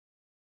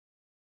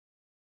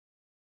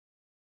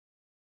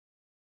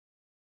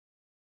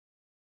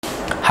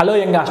Hello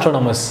young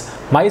astronomers,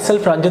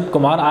 myself Ranjit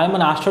Kumar, I am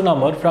an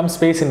astronomer from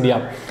Space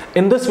India.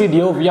 In this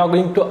video we are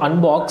going to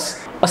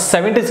unbox a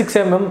 76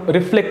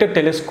 reflected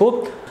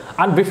telescope,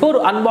 and before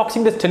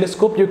unboxing this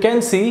telescope you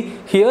can see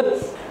here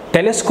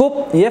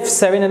telescope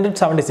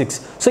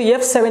F776. So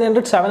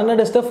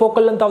F700 is the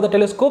focal length of the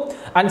telescope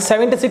and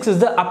 76 is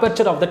the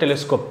aperture of the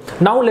telescope.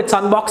 Now let's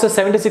unbox the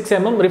 76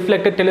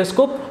 reflected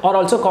telescope, or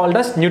also called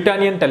as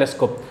Newtonian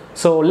telescope.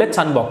 So let's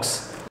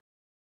unbox.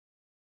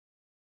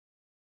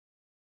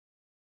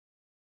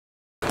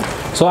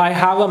 So I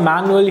have a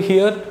manual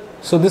here.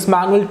 So this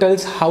manual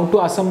tells how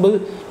to assemble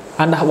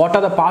and what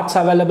are the parts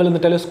available in the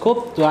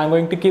telescope. So I'm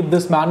going to keep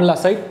this manual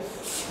aside.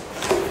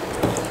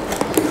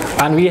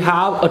 And we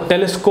have a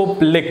telescope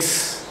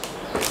legs.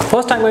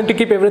 First I'm going to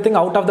keep everything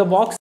out of the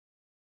box.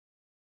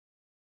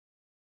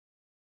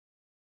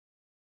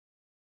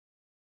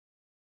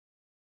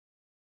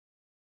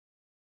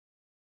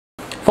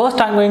 First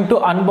I'm going to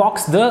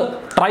unbox the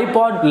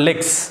tripod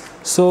legs.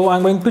 So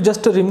I'm going to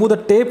just remove the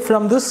tape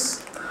from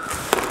this.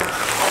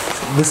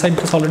 This side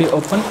is already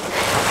open,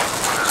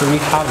 so we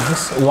have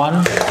this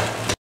one.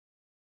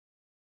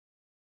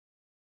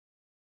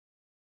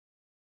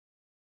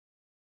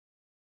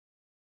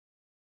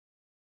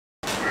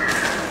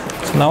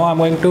 So now I'm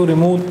going to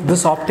remove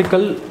this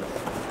optical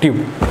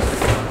tube.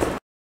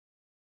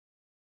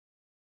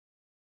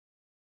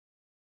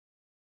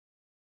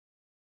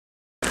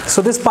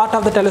 So this part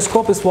of the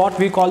telescope is what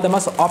we call them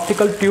as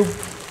optical tube.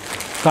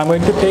 So I'm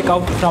going to take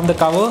out from the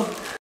cover.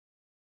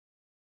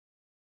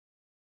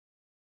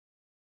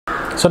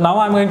 So now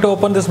I'm going to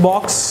open this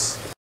box.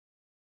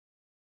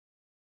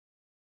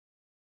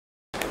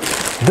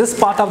 This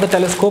part of the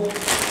telescope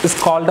is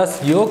called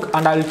as yoke,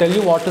 and I will tell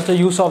you what is the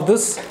use of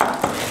this.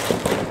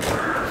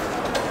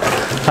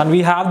 And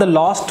we have the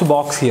last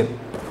box here.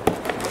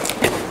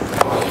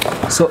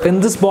 So in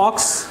this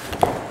box,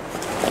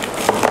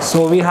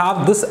 so we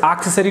have this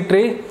accessory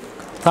tray.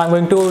 So I'm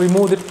going to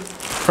remove it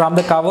from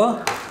the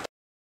cover.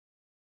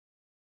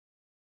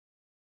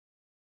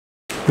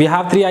 We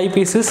have 3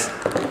 eyepieces.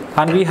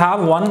 And we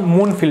have one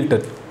moon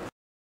filter.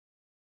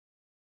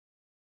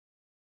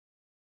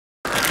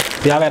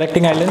 We have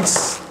erecting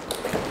islands.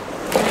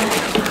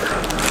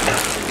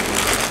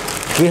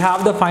 We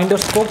have the finder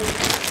scope.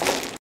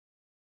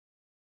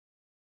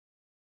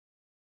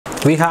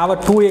 We have a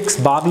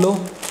 2x Barlow.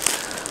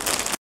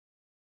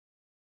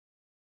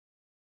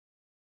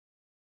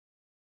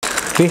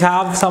 We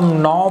have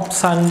some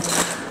knobs and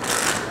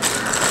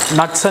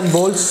nuts and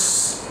bolts.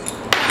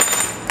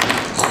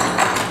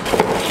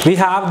 We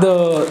have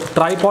the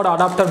tripod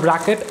adapter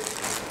bracket,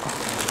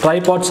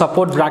 tripod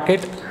support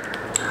bracket.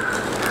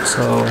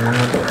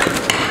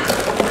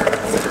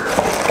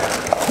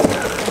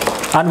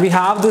 And we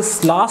have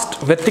this last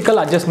vertical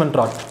adjustment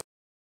rod.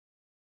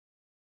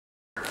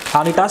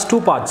 And it has 2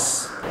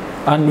 parts.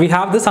 And we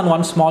have this and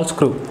one small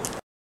screw.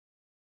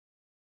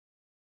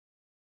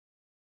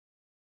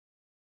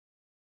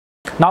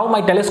 Now my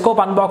telescope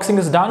unboxing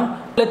is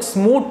done. Let's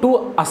move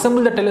to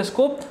assemble the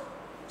telescope.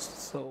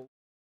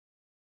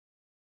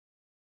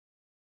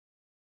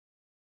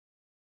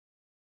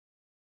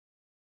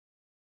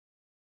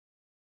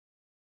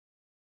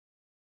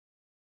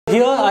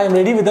 Here I am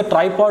ready with the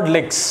tripod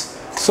legs.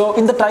 So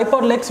in the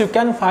tripod legs you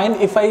can find,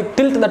 if I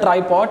tilt the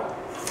tripod,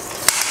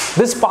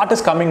 this part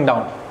is coming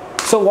down.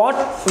 So what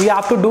we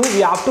have to do, we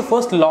have to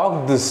first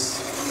lock this.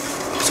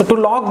 So to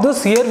lock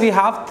this, here we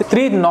have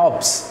 3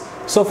 knobs.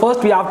 So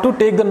first we have to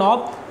take the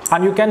knob,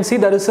 and you can see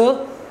there is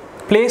a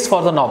place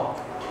for the knob.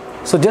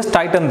 So just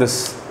tighten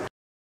this.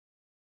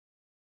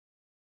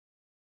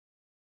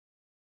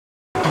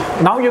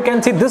 Now you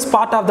can see this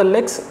part of the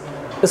legs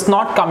is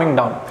not coming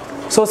down.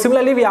 So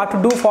similarly we have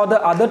to do for the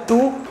other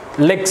 2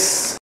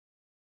 legs.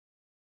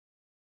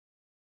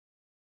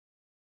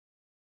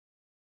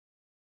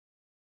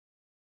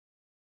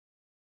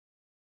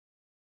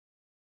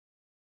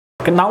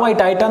 Okay, now I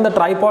tighten the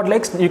tripod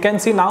legs. You can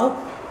see now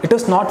it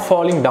is not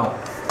falling down.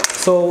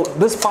 So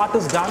this part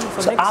is done.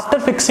 So after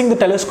fixing the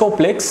telescope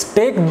legs,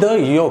 take the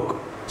yoke.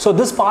 So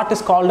this part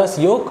is called as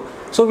yoke.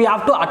 So we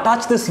have to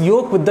attach this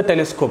yoke with the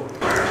telescope.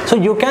 So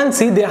you can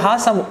see there are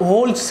some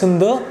holes in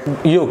the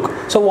yoke.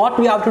 So what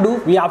we have to do,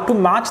 we have to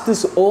match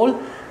this hole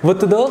with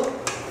the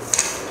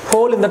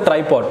hole in the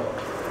tripod,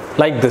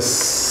 like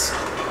this.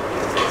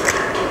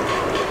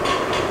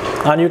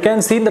 And you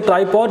can see in the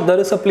tripod there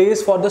is a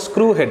place for the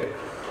screw head.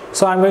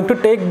 So I am going to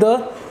take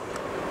the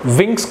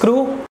wing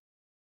screw.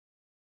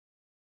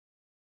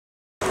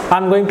 I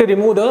am going to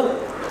remove the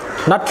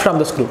nut from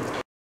the screw.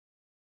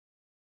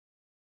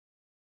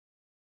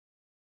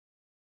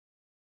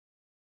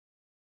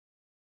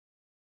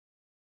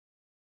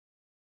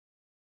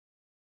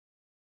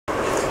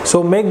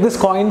 So make this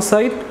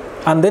coincide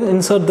and then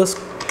insert the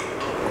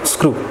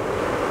screw.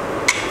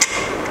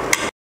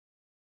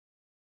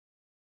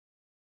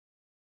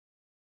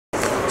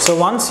 So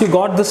once you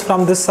got this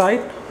from this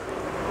side,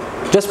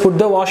 just put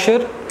the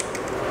washer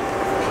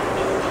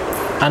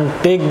and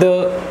take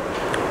the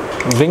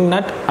wing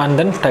nut and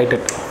then tighten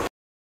it.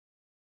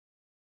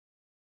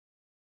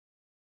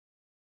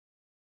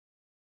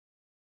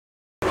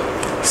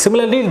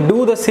 Similarly,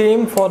 do the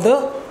same for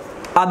the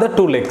other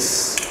two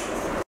legs.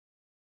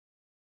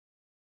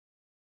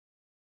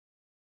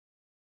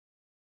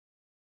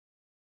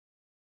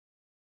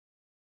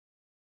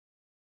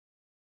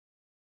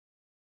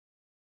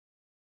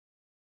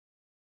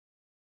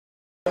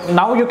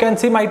 Now you can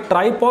see my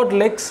tripod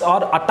legs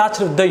are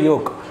attached with the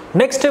yoke.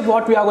 Next step,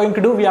 what we are going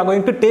to do, we are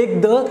going to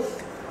take the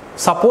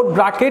support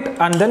bracket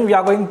and then we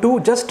are going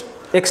to just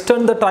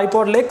extend the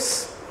tripod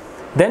legs.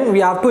 Then we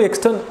have to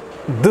extend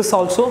this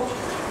also.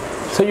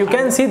 So you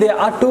can see there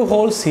are two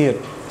holes here.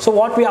 So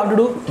what we have to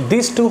do,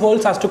 these two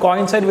holes has to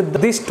coincide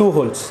with these two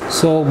holes.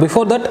 So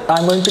before that, I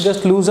am going to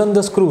just loosen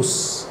the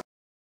screws.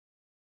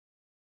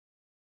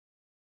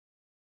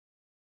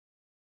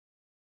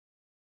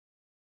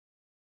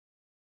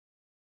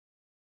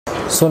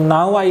 So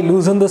now I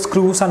loosen the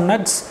screws and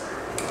nuts.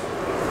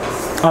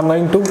 I am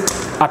going to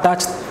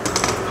attach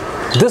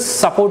this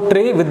support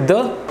tray with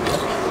the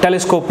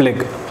telescope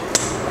leg.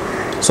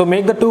 So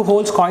make the two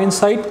holes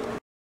coincide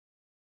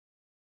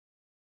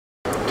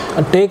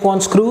and take one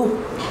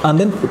screw and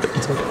then put it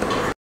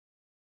inside.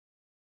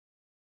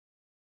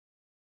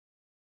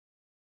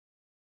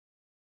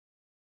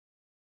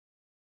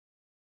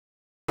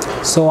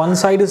 So one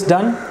side is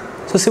done.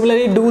 So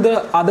similarly do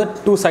the other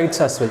two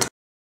sides as well.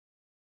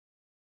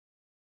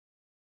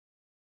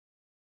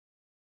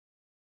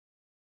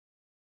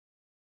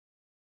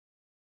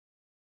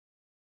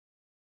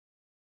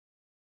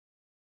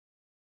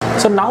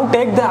 So now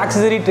take the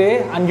accessory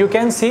tray and you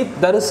can see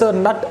there is a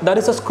nut, there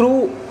is a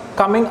screw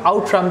coming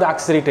out from the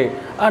accessory tray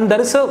and there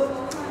is a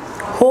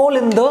hole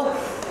in the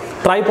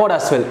tripod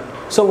as well.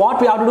 So what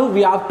we have to do,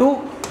 we have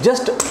to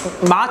just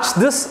match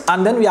this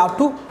and then we have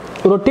to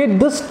rotate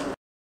this.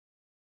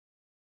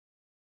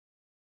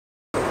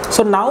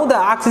 So now the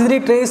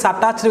accessory tray is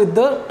attached with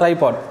the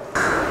tripod.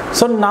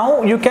 So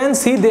now you can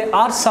see there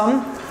are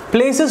some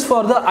places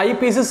for the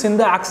eyepieces in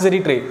the accessory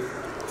tray.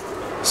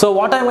 So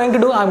what I am going to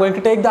do, I am going to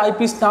take the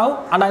eyepiece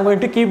now and I am going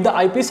to keep the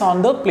eyepiece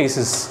on the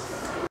places.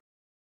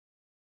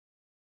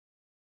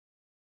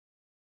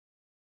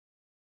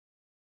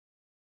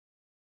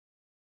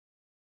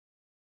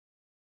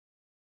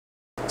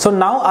 So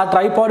now our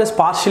tripod is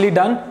partially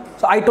done.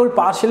 So I told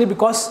partially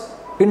because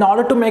in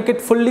order to make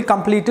it fully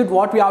completed,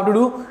 what we have to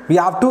do, we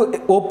have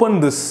to open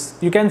this.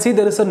 You can see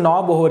there is a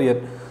knob over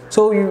here.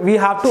 So we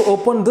have to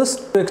open this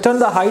to extend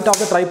the height of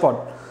the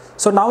tripod.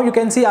 So now you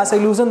can see as I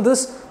loosen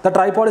this, the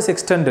tripod is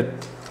extended.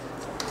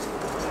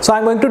 So I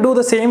am going to do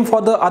the same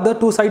for the other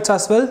two sides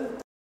as well.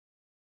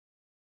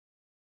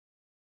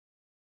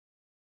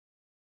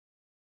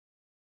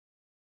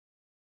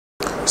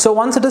 So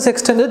once it is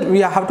extended, we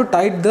have to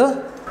tighten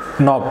the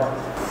knob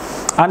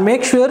and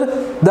make sure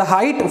the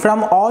height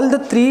from all the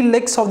three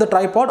legs of the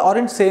tripod are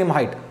in same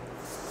height.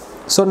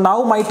 So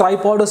now my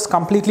tripod is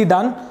completely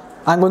done.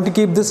 I am going to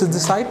keep this at the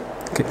side.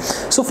 Okay.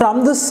 So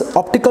from this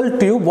optical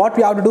tube, what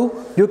we have to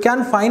do, you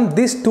can find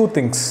these two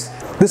things.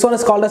 This one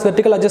is called as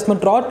vertical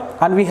adjustment rod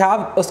and we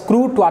have a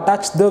screw to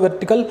attach the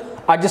vertical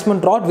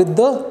adjustment rod with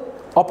the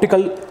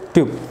optical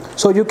tube.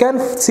 So you can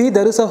see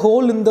there is a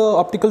hole in the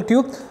optical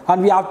tube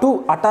and we have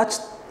to attach,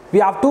 we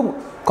have to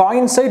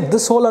coincide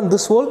this hole and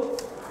this hole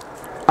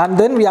and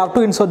then we have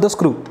to insert the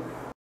screw.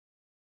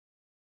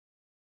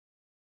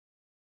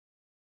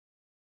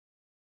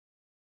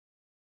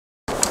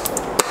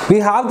 We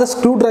have the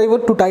screwdriver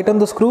to tighten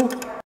the screw.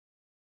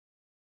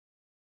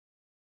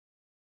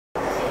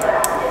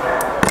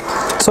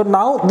 So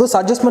now this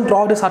adjustment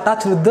rod is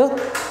attached with the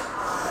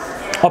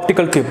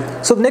optical tube.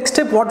 So next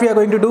step what we are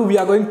going to do, we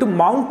are going to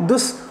mount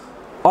this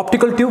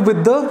optical tube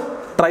with the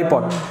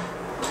tripod.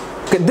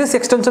 Okay, this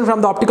extension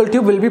from the optical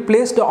tube will be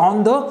placed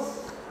on the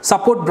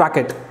support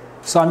bracket.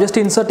 So I am just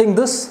inserting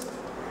this.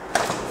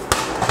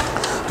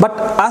 But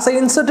as I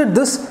inserted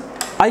this,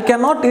 I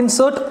cannot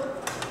insert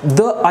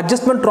the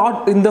adjustment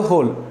rod in the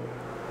hole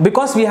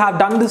because we have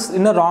done this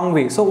in a wrong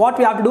way. So what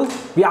we have to do,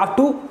 we have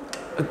to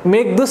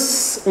make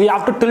this, we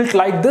have to tilt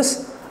like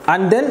this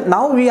and then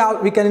now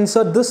we can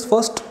insert this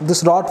first,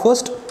 this rod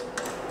first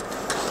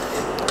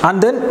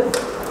and then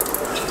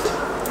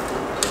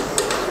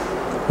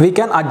we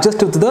can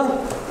adjust it to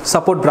the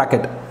support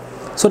bracket.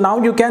 So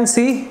now you can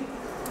see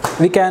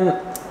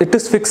it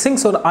is fixing.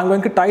 So I am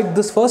going to tighten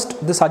this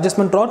first, this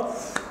adjustment rod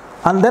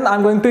and then I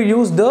am going to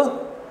use the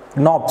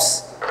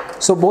knobs.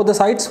 So both the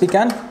sides we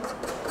can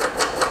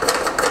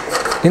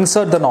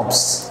insert the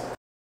knobs.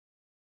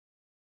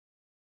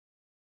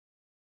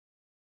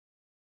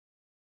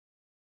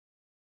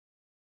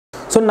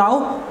 So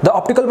now the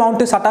optical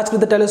mount is attached with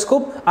the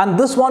telescope and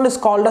this one is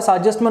called as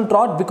adjustment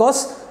rod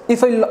because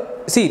if I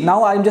see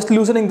now I am just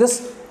loosening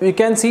this, you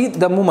can see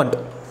the movement,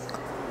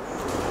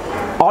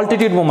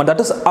 altitude movement, that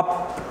is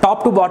up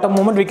top to bottom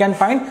movement we can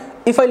find.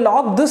 If I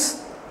lock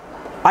this,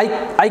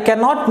 I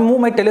cannot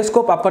move my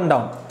telescope up and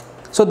down.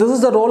 So this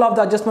is the role of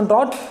the adjustment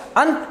rod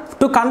and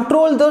to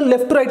control the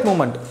left to right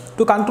movement,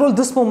 to control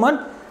this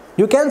movement,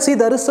 you can see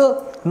there is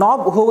a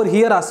knob over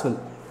here as well.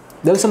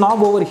 There is a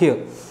knob over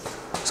here.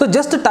 So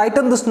just to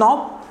tighten this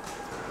knob,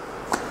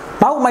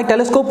 now my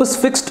telescope is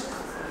fixed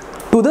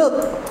to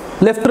the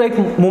left to right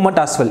movement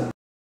as well.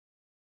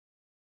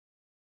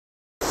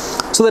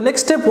 So the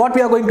next step, what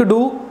we are going to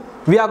do,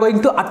 we are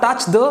going to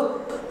attach the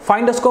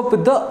finder scope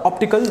with the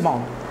optical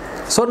mount.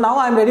 So now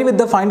I am ready with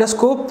the finder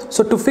scope.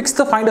 So to fix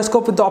the finder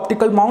scope with the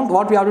optical mount,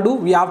 what we have to do,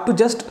 we have to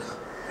just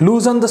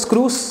loosen the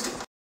screws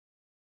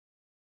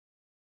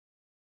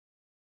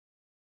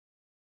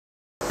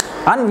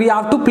and we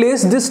have to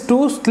place these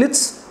two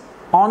slits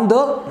on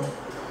the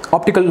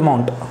optical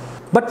mount.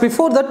 But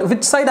before that,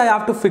 which side I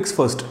have to fix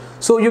first?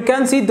 So you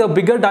can see the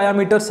bigger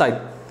diameter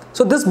side.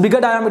 So this bigger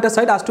diameter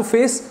side has to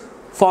face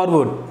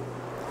forward.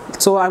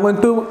 So I'm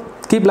going to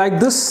keep like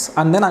this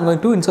and then I'm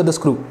going to insert the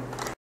screw.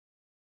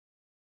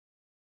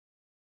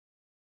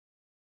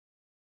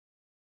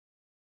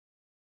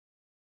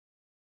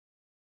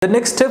 The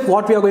next step,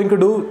 what we are going to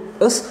do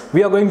is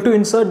we are going to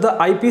insert the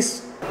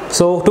eyepiece.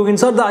 So to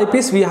insert the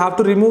eyepiece, we have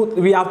to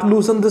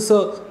loosen this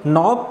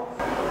knob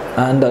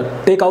and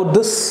take out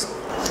this.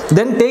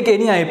 Then take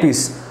any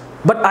eyepiece.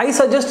 But I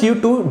suggest you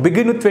to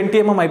begin with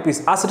 20 mm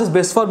eyepiece as it is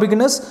best for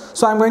beginners.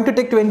 So I am going to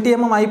take 20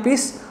 mm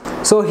eyepiece.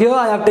 So here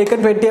I have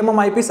taken 20 mm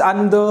eyepiece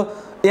and the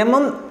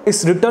mm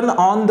is written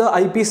on the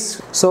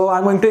eyepiece. So I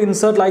am going to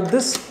insert like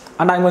this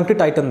and I am going to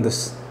tighten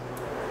this.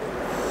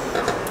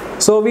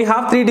 So we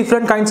have three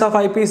different kinds of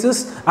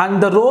eyepieces,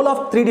 and the role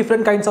of three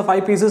different kinds of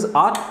eyepieces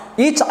are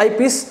each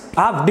eyepiece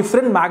have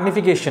different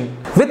magnification.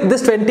 With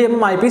this 20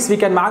 mm eyepiece we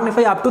can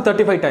magnify up to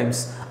 35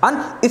 times,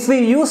 and if we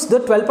use the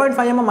 12.5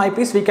 mm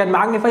eyepiece we can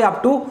magnify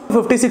up to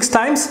 56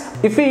 times.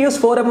 If we use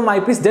 4 mm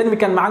eyepiece, then we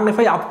can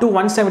magnify up to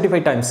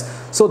 175 times.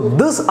 So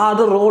these are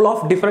the role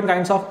of different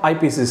kinds of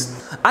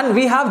eyepieces, and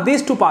we have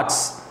these two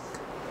parts.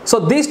 So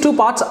these two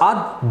parts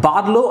are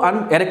Barlow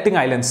and erecting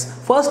islands.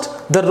 First,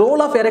 the role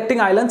of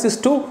erecting islands is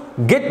to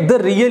get the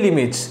real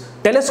image.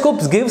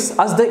 Telescopes gives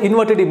us the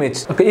inverted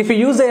image. Okay, if we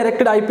use the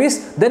erected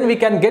eyepiece, then we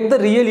can get the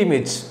real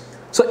image.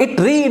 So it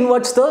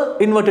re-inverts the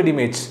inverted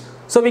image.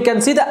 So we can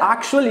see the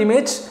actual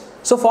image.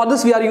 So for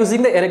this we are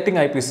using the erecting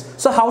eyepiece.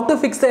 So how to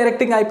fix the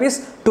erecting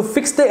eyepiece? To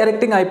fix the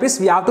erecting eyepiece,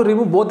 we have to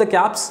remove both the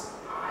caps.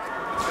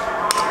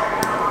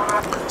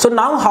 So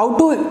now how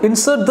to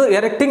insert the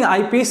erecting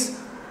eyepiece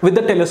with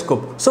the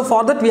telescope? So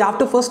for that we have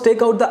to first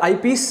take out the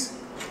eyepiece,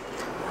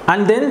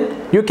 and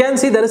then you can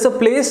see there is a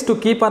place to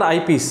keep our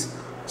eyepiece.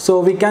 So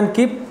we can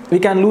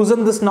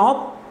loosen this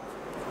knob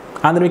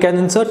and then we can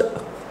insert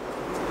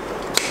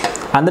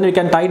and then we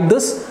can tighten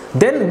this.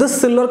 Then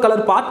this silver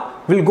color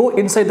part will go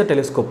inside the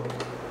telescope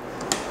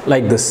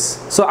like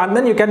this. So and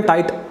then you can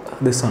tighten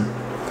this one.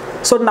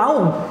 So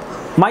now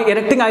my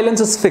erecting islands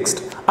is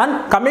fixed.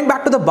 And coming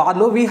back to the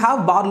Barlow, we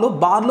have Barlow.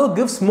 Barlow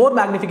gives more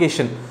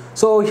magnification.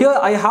 So here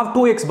I have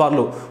 2x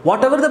Barlow.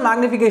 Whatever the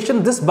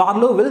magnification, this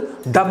Barlow will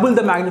double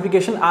the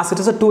magnification as it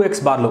is a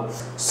 2x Barlow.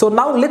 So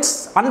now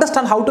let's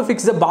understand how to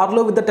fix the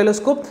Barlow with the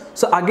telescope.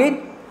 So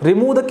again,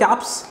 remove the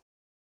caps.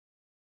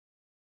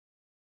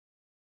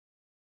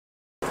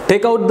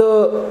 Take out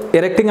the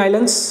erecting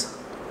islands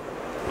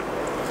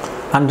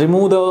and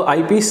remove the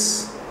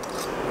eyepiece.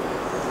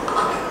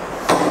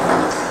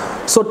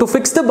 So to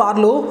fix the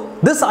Barlow,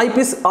 this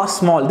eyepiece are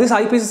small. These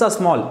eyepieces are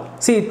small.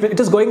 See, it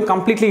is going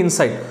completely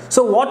inside.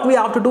 So what we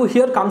have to do,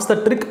 here comes the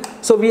trick.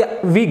 So we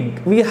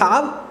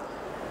have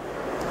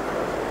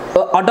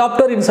an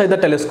adapter inside the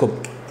telescope.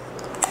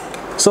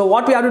 So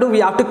what we have to do, we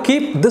have to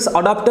keep this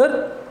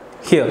adapter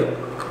here.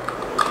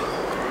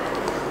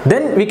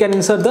 Then we can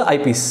insert the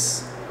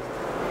eyepiece.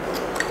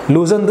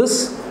 Loosen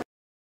this,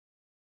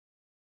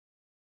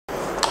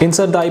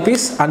 insert the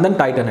eyepiece and then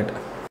tighten it.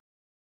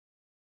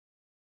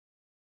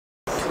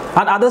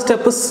 And other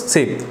step is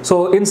same.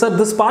 So insert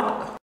this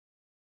part.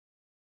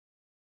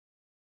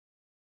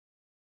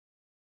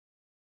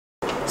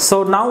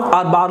 So now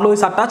our Barlow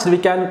is attached. We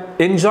can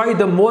enjoy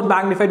the more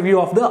magnified view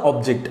of the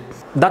object.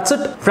 That's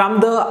it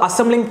from the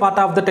assembling part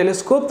of the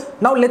telescope.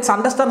 Now let's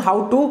understand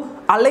how to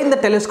align the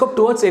telescope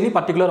towards any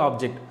particular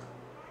object.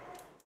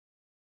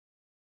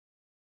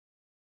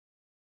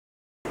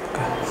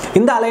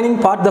 In the aligning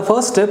part, the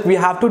first step we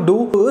have to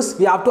do is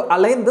we have to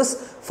align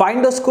this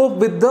finder scope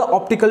with the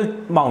optical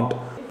mount.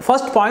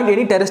 First, point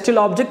any terrestrial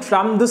object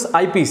from this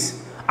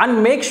eyepiece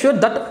and make sure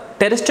that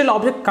terrestrial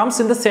object comes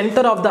in the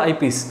center of the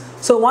eyepiece.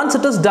 So once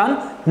it is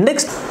done,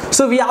 next,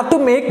 so we have to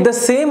make the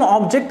same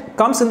object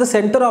comes in the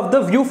center of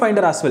the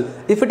viewfinder as well.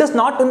 If it is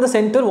not in the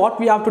center, what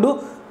we have to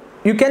do,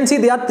 you can see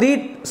there are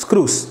 3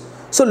 screws.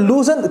 So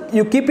loosen,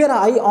 you keep your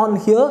eye on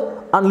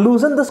here and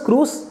loosen the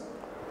screws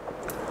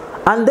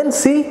and then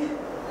see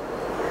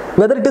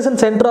whether it is in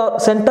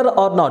center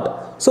or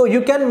not. So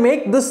you can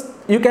make these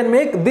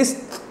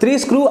 3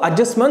 screw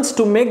adjustments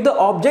to make the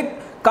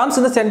object comes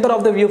in the center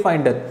of the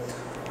viewfinder.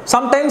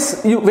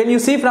 Sometimes when you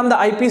see from the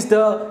eyepiece,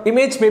 the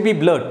image may be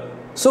blurred.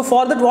 So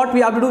for that, what we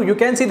have to do, you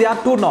can see there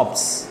are 2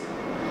 knobs.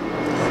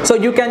 So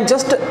you can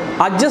just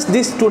adjust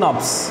these 2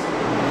 knobs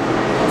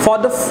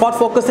for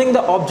focusing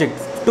the object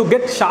to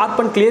get sharp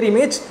and clear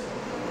image.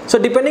 So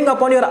depending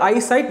upon your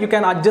eyesight, you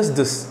can adjust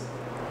this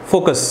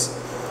focus.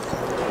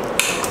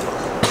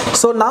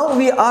 So now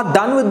we are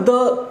done with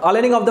the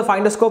aligning of the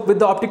finder scope with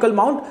the optical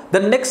mount. The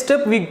next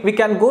step we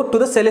can go to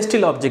the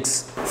celestial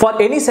objects. For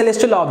any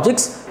celestial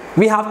objects,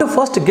 we have to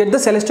first get the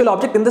celestial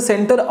object in the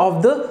center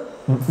of the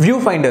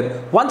viewfinder.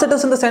 Once it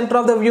is in the center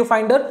of the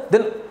viewfinder,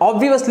 then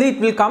obviously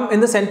it will come in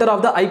the center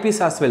of the eyepiece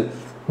as well,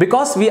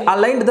 because we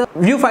aligned the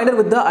viewfinder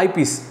with the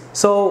eyepiece.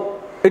 So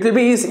it will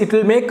be easy, it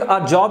will make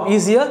our job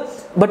easier.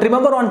 But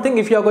remember one thing,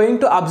 if you are going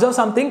to observe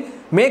something,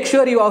 make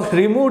sure you have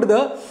removed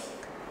the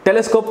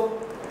telescope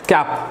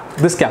cap,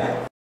 this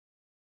cap.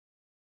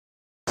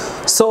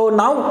 So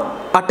now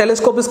our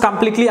telescope is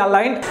completely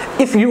aligned.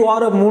 If you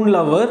are a moon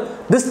lover,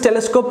 this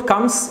telescope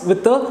comes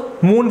with a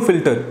moon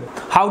filter.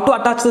 How to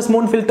attach this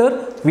moon filter?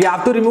 We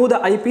have to remove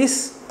the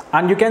eyepiece,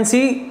 and you can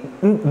see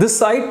this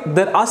side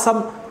there are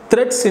some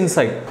threads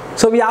inside.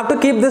 So we have to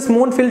keep this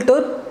moon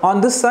filter on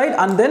this side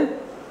and then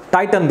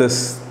tighten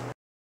this.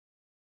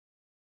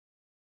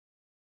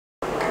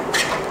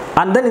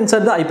 And then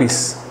insert the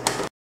eyepiece.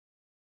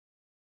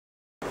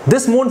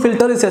 This moon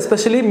filter is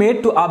especially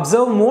made to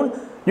observe moon.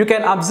 You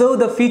can observe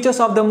the features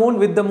of the moon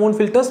with the moon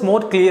filters more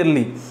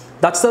clearly.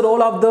 That's the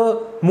role of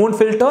the moon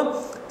filter.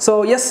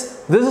 So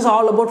yes, this is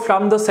all about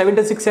from the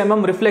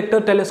 76mm reflector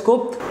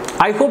telescope.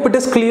 I hope it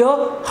is clear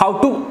how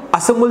to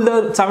assemble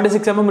the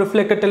 76mm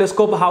reflector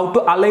telescope, how to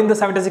align the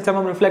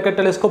 76mm reflector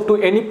telescope to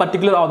any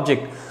particular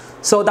object.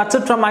 So that's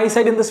it from my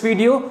side in this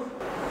video.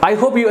 I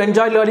hope you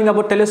enjoyed learning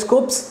about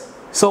telescopes.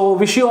 So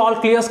wish you all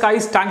clear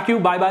skies. Thank you.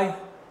 Bye bye.